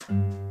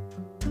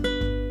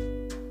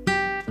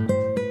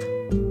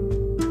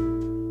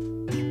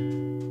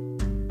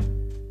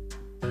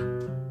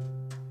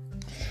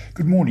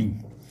Good morning.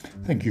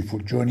 Thank you for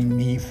joining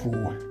me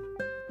for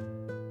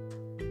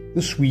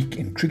this week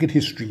in cricket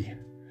history.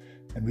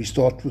 And we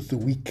start with the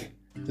week,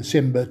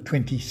 December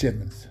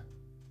 27th.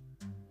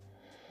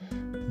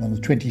 And on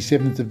the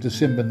 27th of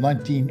December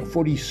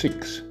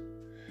 1946,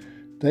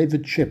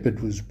 David Shepherd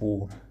was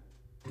born.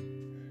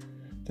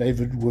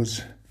 David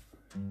was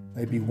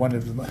maybe one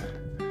of the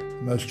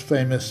most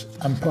famous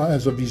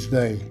umpires of his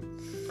day.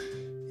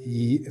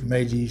 He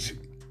made his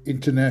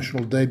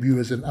international debut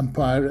as an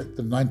umpire at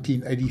the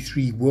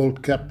 1983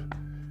 World Cup.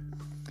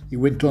 He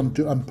went on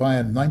to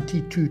umpire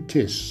 92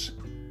 tests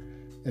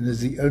and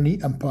is the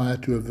only umpire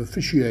to have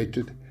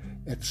officiated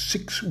at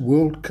 6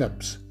 World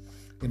Cups,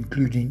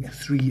 including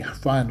 3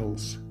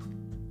 finals.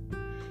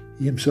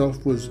 He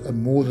himself was a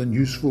more than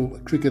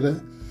useful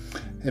cricketer,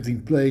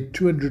 having played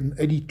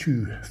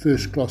 282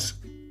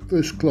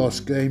 first-class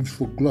games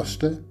for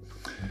Gloucester,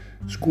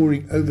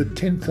 scoring over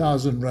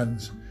 10,000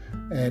 runs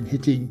and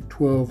hitting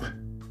 12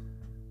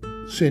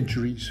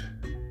 centuries.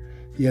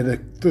 He had a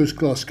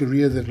first-class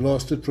career that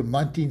lasted from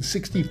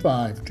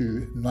 1965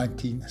 to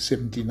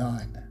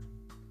 1979.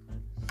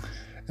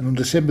 And on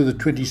December the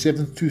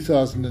 27th,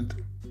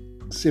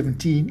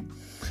 2017,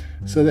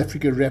 South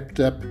Africa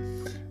wrapped up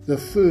the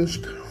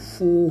first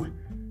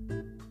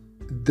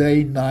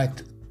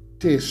 4-day-night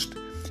test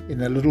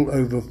in a little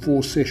over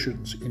 4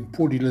 sessions in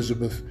Port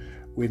Elizabeth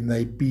when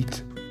they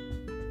beat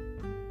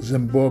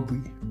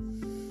Zimbabwe.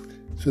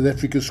 South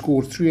Africa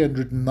scored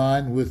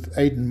 309 with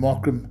Aiden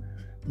Markram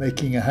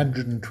making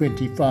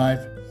 125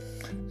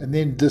 and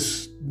then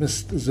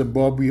dismissed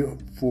Zimbabwe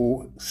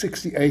for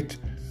 68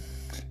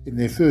 in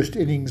their first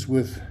innings,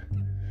 with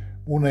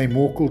Morne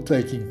Morkel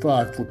taking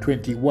 5 for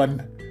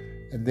 21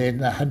 and then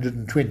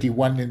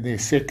 121 in their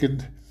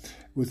second,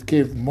 with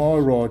Kev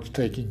Maharaj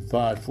taking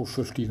 5 for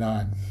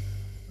 59.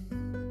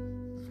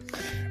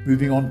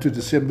 Moving on to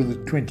December the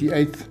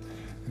 28th,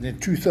 and in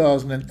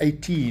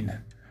 2018,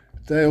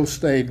 Dale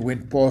Steyn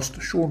went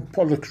past Sean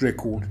Pollock's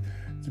record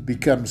to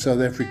become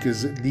South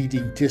Africa's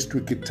leading test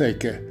wicket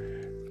taker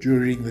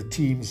during the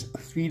team's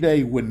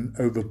 3-day win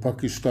over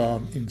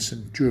Pakistan in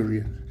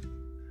Centurion.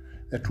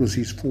 That was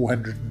his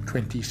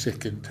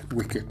 422nd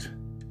wicket.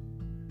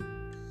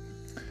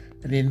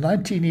 And in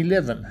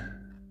 1911,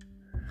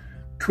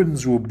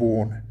 twins were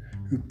born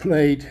who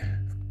played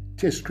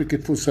test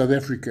cricket for South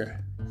Africa.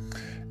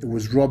 It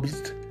was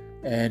Robert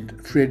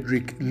and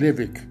Frederick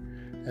Levick,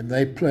 and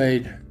they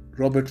played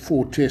Robert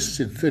 4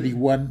 tests in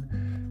 31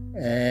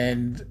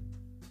 and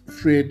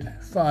Fred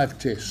 5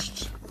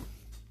 tests,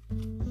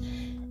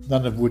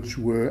 none of which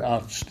were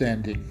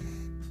outstanding.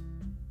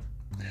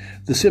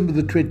 December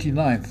the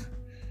 29th,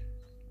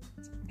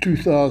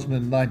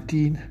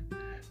 2019,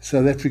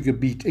 South Africa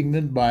beat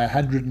England by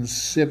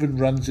 107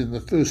 runs in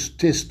the first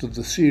test of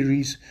the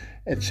series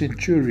at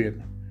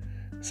Centurion.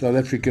 South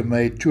Africa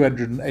made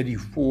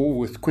 284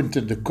 with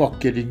Quinton de Kock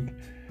getting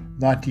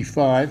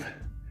 95.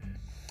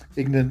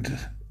 England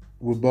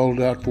were bowled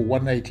out for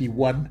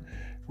 181,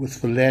 with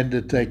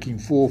Philander taking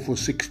 4 for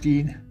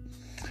 16.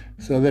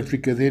 South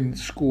Africa then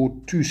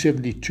scored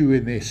 272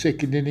 in their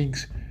second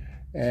innings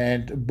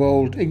and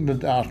bowled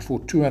England out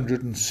for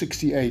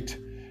 268,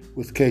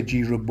 with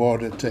KG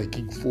Rabada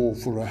taking 4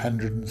 for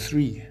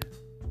 103.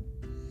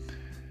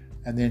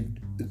 And then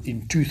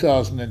in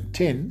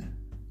 2010,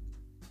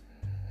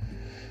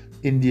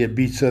 India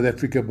beat South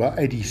Africa by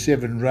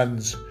 87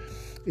 runs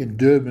in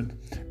Durban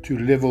to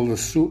level the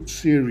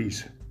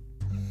series.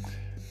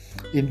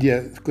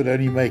 India could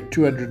only make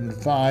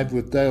 205,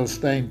 with Dale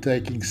Steyn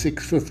taking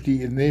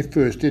 650 in their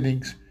first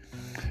innings,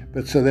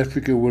 but South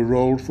Africa were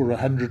rolled for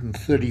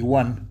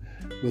 131,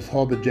 with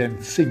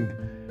Harbhajan Singh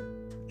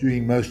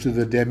doing most of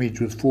the damage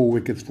with 4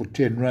 wickets for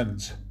 10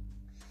 runs.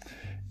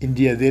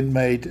 India then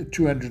made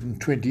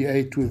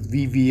 228, with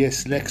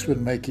VVS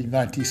Laxman making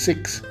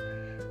 96,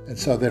 and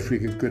South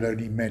Africa could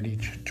only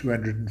manage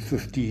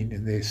 215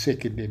 in their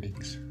second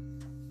innings.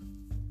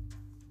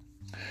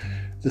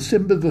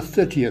 December the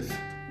 30th,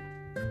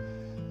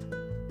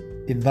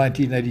 in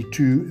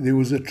 1982, there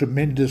was a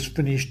tremendous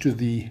finish to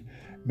the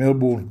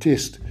Melbourne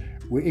Test,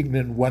 where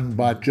England won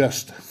by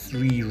just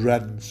 3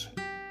 runs.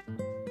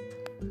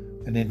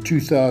 And in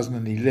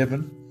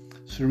 2011,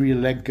 Sri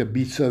Lanka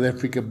beat South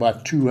Africa by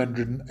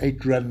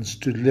 208 runs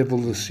to level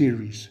the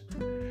series.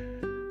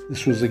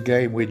 This was a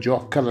game where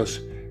Jock Cullis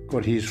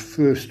got his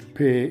first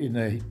pair in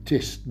a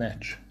test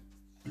match.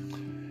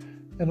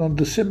 And on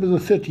December the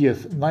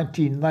 30th,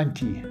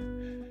 1990,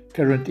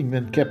 current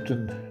England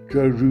captain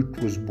Joe Root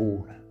was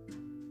born.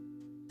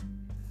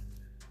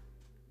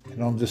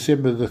 And on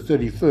December the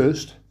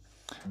 31st,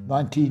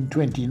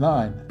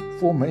 1929,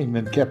 former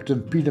England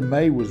captain Peter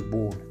May was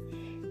born.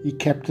 He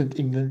captained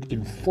England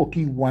in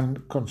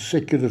 41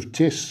 consecutive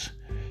tests.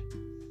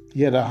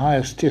 He had a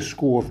highest test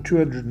score of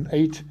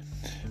 208,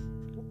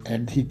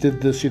 and he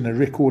did this in a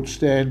record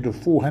stand of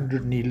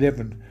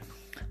 411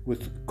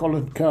 with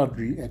Colin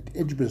Cowdrey at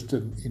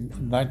Edgbaston in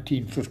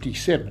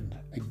 1957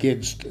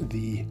 against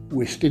the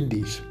West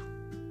Indies.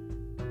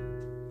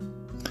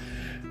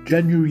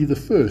 January the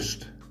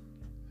 1st,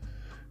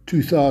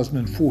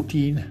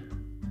 2014,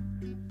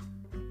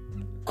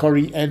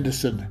 Corrie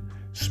Anderson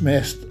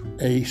smashed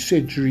a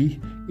century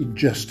in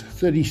just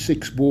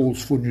 36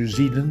 balls for New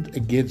Zealand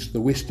against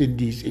the West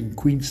Indies in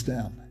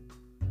Queenstown.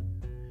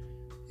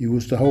 He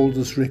was to hold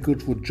this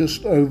record for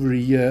just over a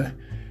year,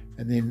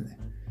 and then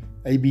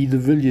A.B. de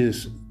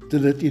Villiers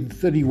did it in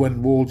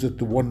 31 balls at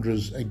the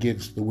Wanderers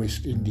against the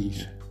West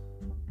Indies.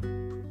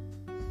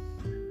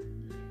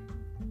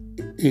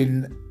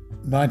 In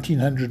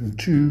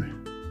 1902,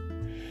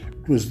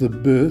 it was the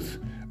birth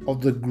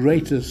of the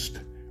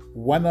greatest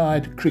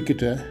one-eyed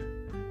cricketer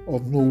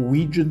of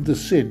Norwegian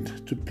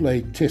descent to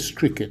play Test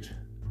cricket,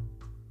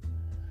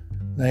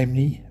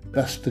 namely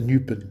Buster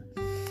Newton,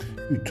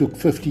 who took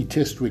 50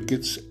 Test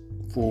wickets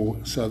for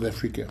South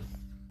Africa.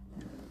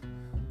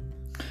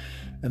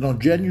 And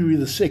on January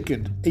the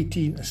 2nd,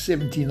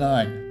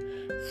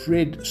 1879,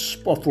 Fred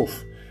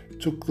Spofforth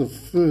took the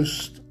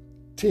first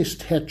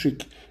Test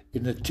hat-trick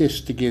in a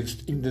Test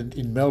against England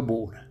in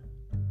Melbourne.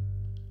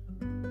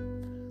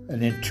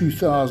 And in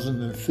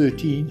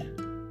 2013,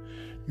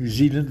 New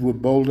Zealand were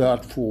bowled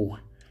out for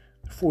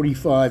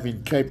 45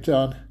 in Cape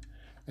Town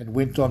and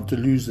went on to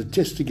lose the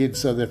Test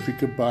against South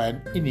Africa by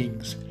an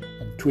innings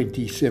and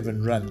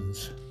 27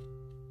 runs.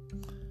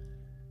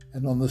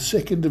 And on the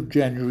 2nd of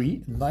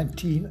January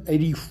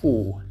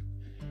 1984,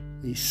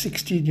 a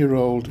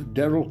 16-year-old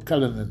Daryl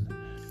Cullinan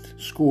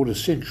scored a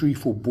century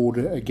for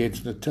Border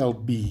against Natal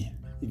B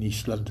in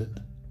East London.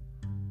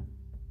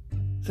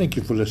 Thank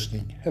you for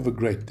listening. Have a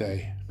great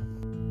day.